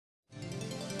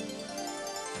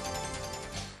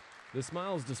The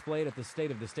smiles displayed at the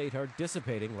State of the State are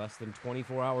dissipating less than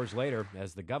 24 hours later,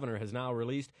 as the governor has now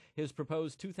released his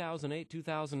proposed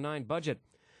 2008-2009 budget.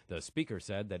 The Speaker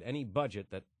said that any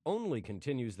budget that only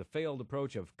continues the failed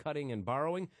approach of cutting and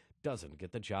borrowing doesn't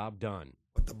get the job done.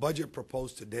 But the budget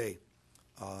proposed today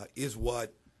is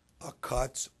what a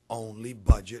cuts-only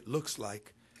budget looks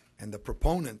like, and the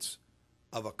proponents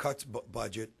of a cuts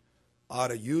budget ought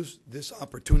to use this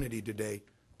opportunity today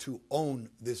to own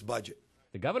this budget.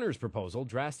 The governor's proposal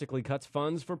drastically cuts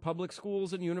funds for public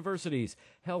schools and universities,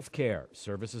 health care,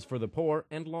 services for the poor,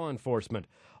 and law enforcement.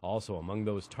 Also among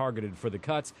those targeted for the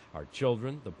cuts are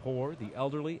children, the poor, the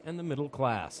elderly, and the middle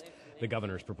class. The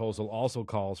governor's proposal also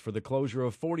calls for the closure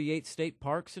of 48 state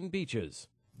parks and beaches.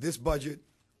 This budget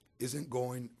isn't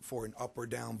going for an up or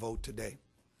down vote today.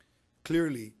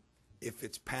 Clearly, if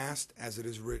it's passed as it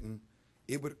is written,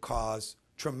 it would cause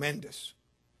tremendous,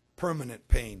 permanent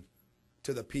pain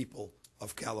to the people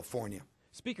of California.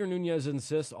 Speaker Núñez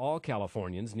insists all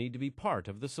Californians need to be part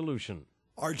of the solution.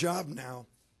 Our job now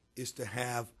is to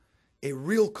have a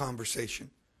real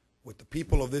conversation with the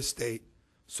people of this state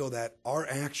so that our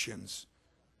actions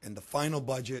and the final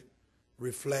budget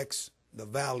reflects the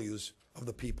values of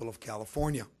the people of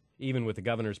California. Even with the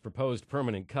governor's proposed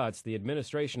permanent cuts, the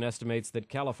administration estimates that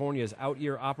California's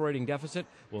out-year operating deficit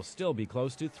will still be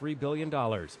close to $3 billion.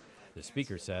 The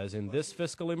Speaker says in this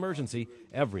fiscal emergency,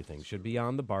 everything should be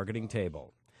on the bargaining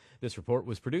table. This report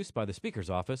was produced by the Speaker's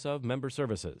Office of Member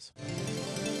Services.